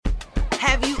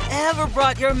Have you ever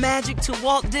brought your magic to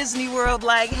Walt Disney World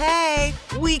like, hey,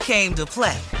 we came to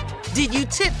play? Did you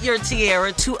tip your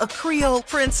tiara to a Creole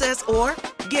princess or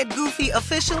get goofy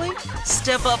officially?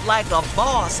 Step up like a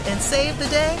boss and save the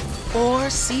day? Or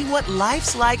see what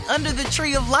life's like under the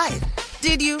tree of life?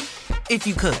 Did you? If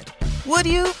you could. Would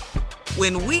you?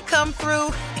 When we come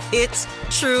through, it's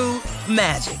true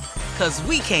magic. 'Cause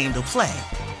we came to play.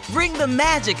 Bring the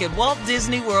magic at Walt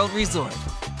Disney World Resort.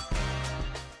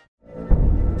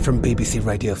 From BBC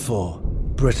Radio 4,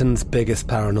 Britain's biggest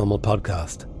paranormal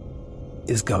podcast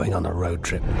is going on a road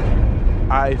trip.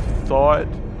 I thought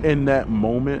in that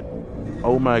moment,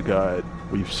 oh my God,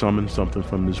 we've summoned something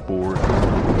from this board.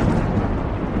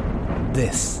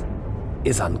 This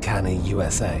is Uncanny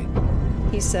USA.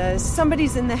 He says,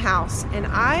 somebody's in the house, and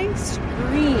I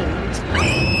screamed.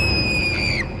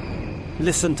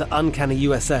 Listen to Uncanny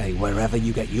USA wherever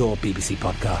you get your BBC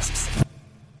podcasts,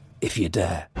 if you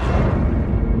dare.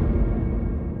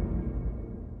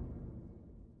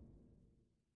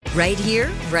 Right here,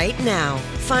 right now.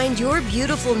 Find your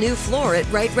beautiful new floor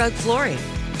at Rite Rug Flooring.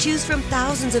 Choose from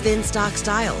thousands of in-stock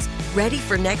styles, ready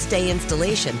for next day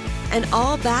installation, and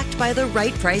all backed by the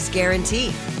right price guarantee.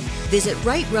 Visit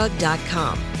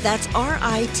riterug.com. That's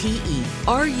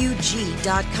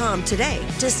RITERUG.com today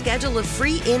to schedule a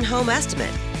free in-home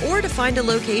estimate or to find a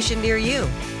location near you.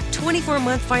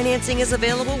 24-month financing is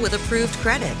available with approved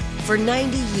credit. For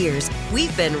 90 years,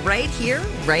 we've been right here,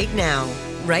 right now.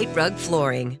 Rite Rug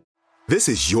Flooring. This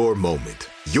is your moment,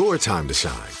 your time to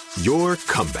shine, your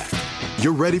comeback.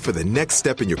 You're ready for the next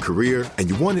step in your career, and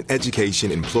you want an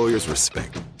education employers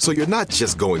respect. So you're not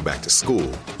just going back to school,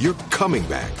 you're coming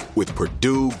back with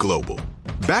Purdue Global.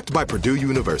 Backed by Purdue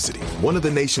University, one of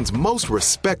the nation's most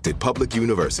respected public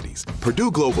universities,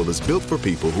 Purdue Global is built for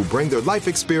people who bring their life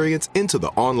experience into the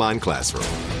online classroom.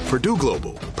 Purdue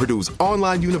Global, Purdue's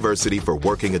online university for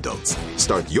working adults.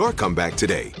 Start your comeback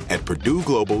today at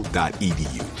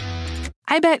purdueglobal.edu.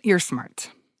 I bet you're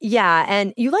smart. Yeah,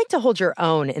 and you like to hold your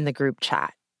own in the group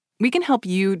chat. We can help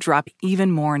you drop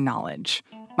even more knowledge.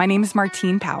 My name is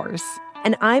Martine Powers.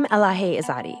 And I'm Elahe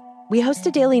Izadi. We host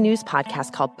a daily news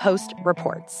podcast called Post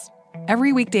Reports.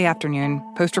 Every weekday afternoon,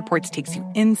 Post Reports takes you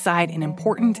inside an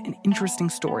important and interesting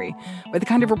story with the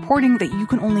kind of reporting that you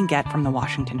can only get from the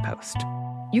Washington Post.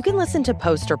 You can listen to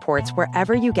Post Reports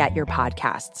wherever you get your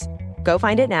podcasts. Go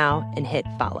find it now and hit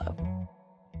follow.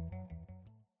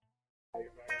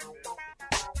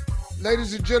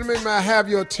 Ladies and gentlemen, may I have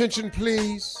your attention,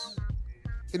 please?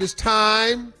 It is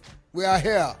time. We are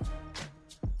here.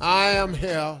 I am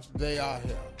here. They are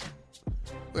here.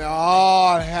 We are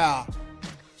all here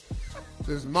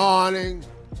this morning,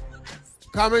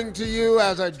 coming to you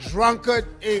as a drunkard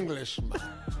Englishman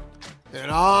in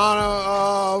honor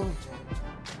of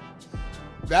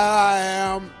that I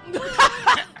am.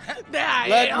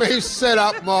 Let me sit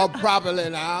up more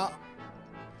properly now.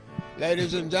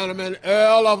 Ladies and gentlemen,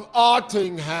 Earl of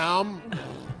Altingham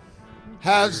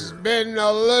has been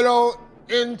a little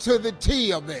into the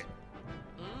tea a bit.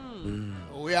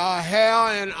 We are here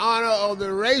in honor of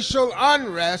the racial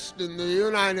unrest in the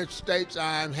United States.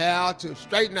 I am here to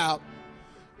straighten out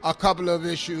a couple of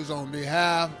issues on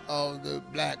behalf of the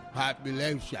black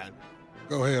population.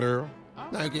 Go ahead, Earl.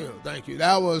 Thank you.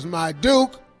 That was my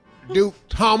Duke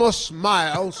Thomas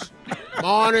Miles.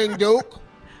 Morning, Duke.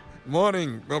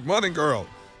 Morning, girl.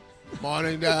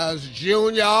 Morning, there's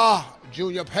Junior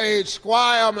Page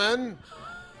Squireman.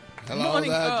 Hello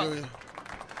Morning, there, Junior.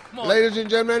 Morning. Ladies and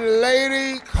gentlemen,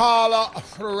 Lady Carla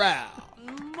Farrell.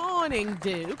 Morning,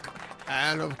 Duke.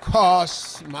 And of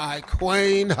course, my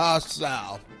queen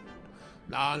herself.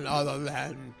 None other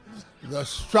than the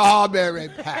Strawberry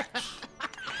Patch.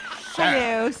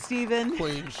 Hello, Stephen.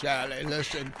 Queen Shirley.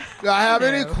 Listen, do I have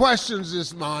any questions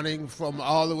this morning from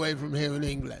all the way from here in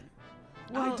England?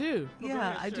 Well, I do.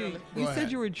 Yeah, I do. You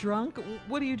said you were drunk.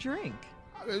 What do you drink?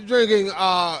 I was drinking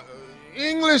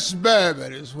English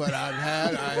bourbon is what I've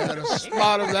had. I had a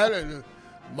spot of that and a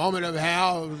moment of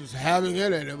how I was having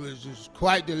it, and it was just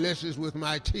quite delicious with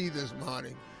my tea this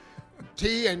morning.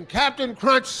 Tea and Captain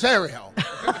Crunch cereal.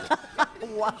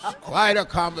 Wow. Quite a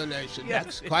combination. Yes.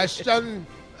 Next question.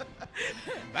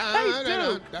 Hey,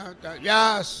 Duke.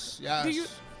 Yes.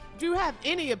 Do you have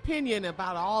any opinion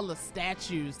about all the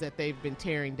statues that they've been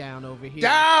tearing down over here?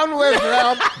 Down with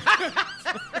them.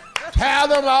 Tear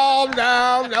them all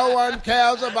down. No one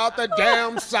cares about the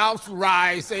damn South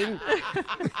rising.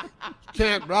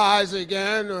 Can't rise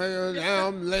again.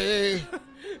 Damn Lee.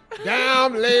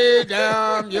 Damn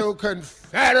you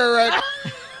Confederate.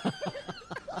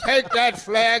 Take that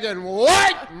flag and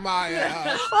wipe my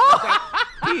ass.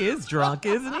 He is drunk,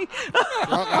 isn't he?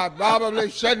 Look, I probably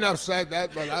shouldn't have said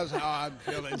that, but that's how I'm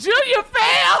feeling. Junior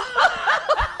fail.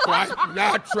 Quite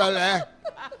naturally,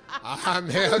 I'm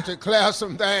here to clear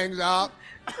some things up.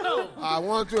 I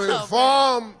want to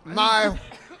inform my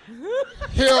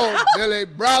hillbilly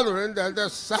brethren that the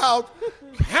South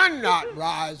cannot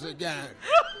rise again.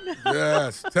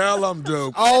 Yes, tell them,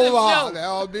 Duke. Over.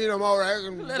 There'll be no more.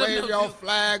 And wave your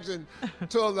flags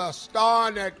until the star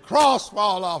and that cross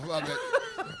fall off of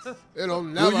it. It'll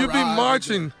never Will you be rise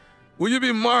marching? again. Will you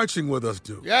be marching with us,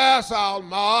 Duke? Yes, I'll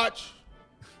march.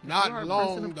 Not You are a long,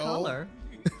 person of though. color.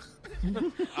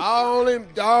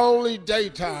 The only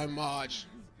daytime march.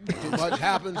 Too much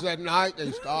happens at night,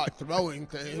 they start throwing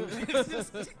things.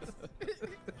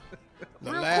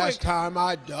 The last time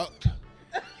I ducked,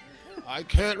 I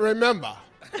can't remember.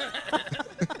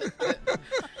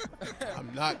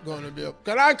 I'm not going to be able.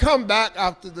 Can I come back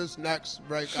after this next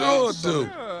break? Sure, Duke.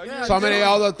 So many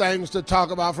other things to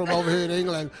talk about from over here in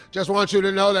England. Just want you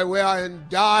to know that we are in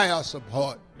dire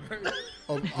support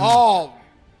of all,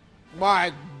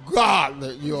 my God,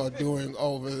 that you're doing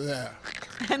over there.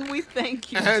 And we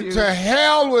thank you, And Duke. to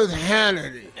hell with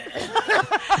Hannity.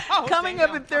 Coming up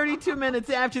at 32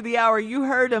 minutes after the hour, you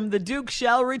heard him. The Duke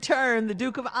shall return. The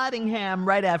Duke of Ottingham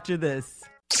right after this.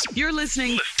 You're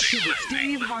listening to the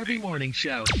Steve Harvey Morning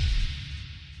Show.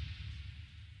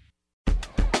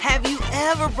 Have you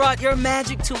ever brought your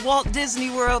magic to Walt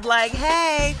Disney World like,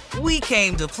 hey, we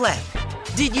came to play?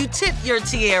 Did you tip your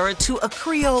tiara to a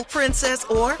Creole princess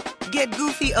or get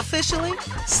goofy officially?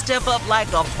 Step up like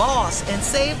a boss and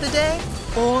save the day?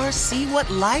 Or see what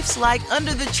life's like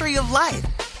under the tree of life?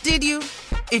 Did you?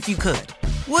 If you could.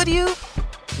 Would you?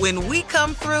 When we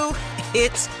come through,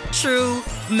 it's true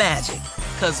magic.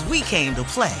 'Cause we came to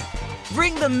play.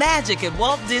 Bring the magic at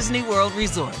Walt Disney World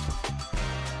Resort.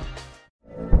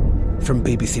 From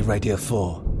BBC Radio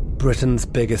 4, Britain's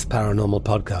biggest paranormal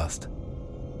podcast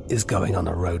is going on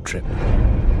a road trip.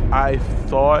 I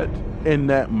thought in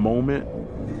that moment,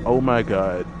 oh my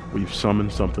God, we've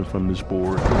summoned something from this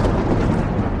board.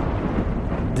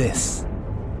 This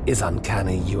is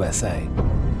Uncanny USA.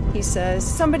 He says,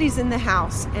 somebody's in the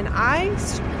house, and I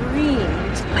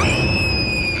screamed.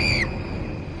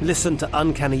 Listen to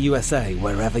Uncanny USA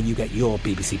wherever you get your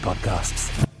BBC podcasts,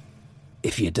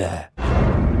 if you dare.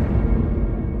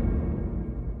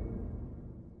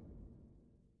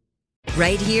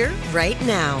 Right here, right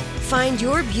now. Find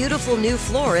your beautiful new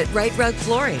floor at Right Rug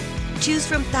Flooring. Choose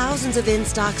from thousands of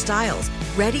in-stock styles,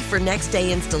 ready for next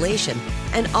day installation,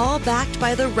 and all backed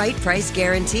by the right price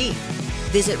guarantee.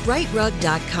 Visit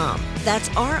rightrug.com. That's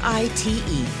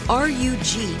RITERUG.com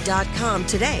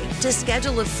today to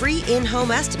schedule a free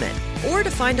in-home estimate or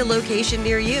to find a location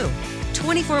near you.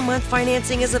 24-month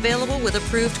financing is available with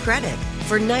approved credit.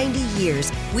 For 90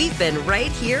 years, we've been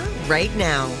right here, right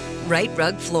now. Right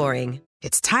Rug Flooring.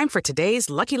 It's time for today's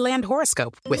Lucky Land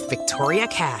horoscope with Victoria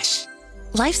Cash.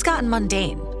 Life's gotten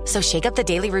mundane, so shake up the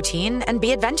daily routine and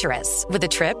be adventurous with a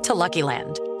trip to Lucky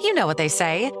Land. You know what they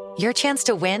say, your chance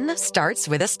to win starts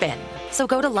with a spin. So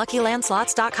go to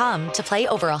LuckyLandSlots.com to play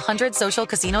over 100 social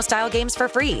casino-style games for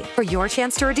free for your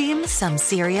chance to redeem some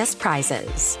serious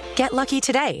prizes. Get lucky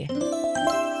today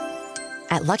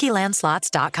at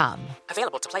LuckyLandSlots.com.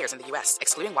 Available to players in the U.S.,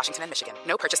 excluding Washington and Michigan.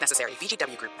 No purchase necessary.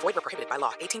 VGW Group. Void where prohibited by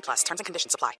law. 18+. Terms and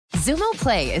conditions apply. Zumo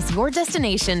Play is your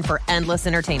destination for endless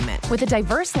entertainment. With a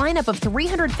diverse lineup of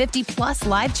 350+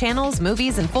 live channels,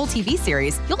 movies, and full TV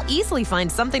series, you'll easily find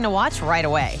something to watch right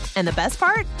away. And the best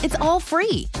part? It's all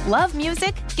free. Love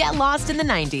music? Get lost in the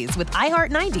 90s with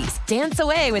iHeart 90s. Dance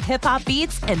away with hip-hop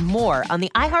beats and more on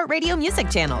the iHeartRadio music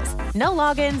channels. No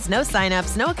logins, no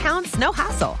signups, no accounts, no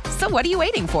hassle. So what are you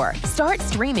waiting for? Start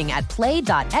streaming at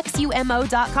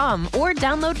play.xumo.com or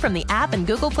download from the app and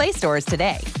Google Play stores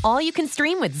today. All you can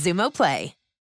stream with Zumo Play.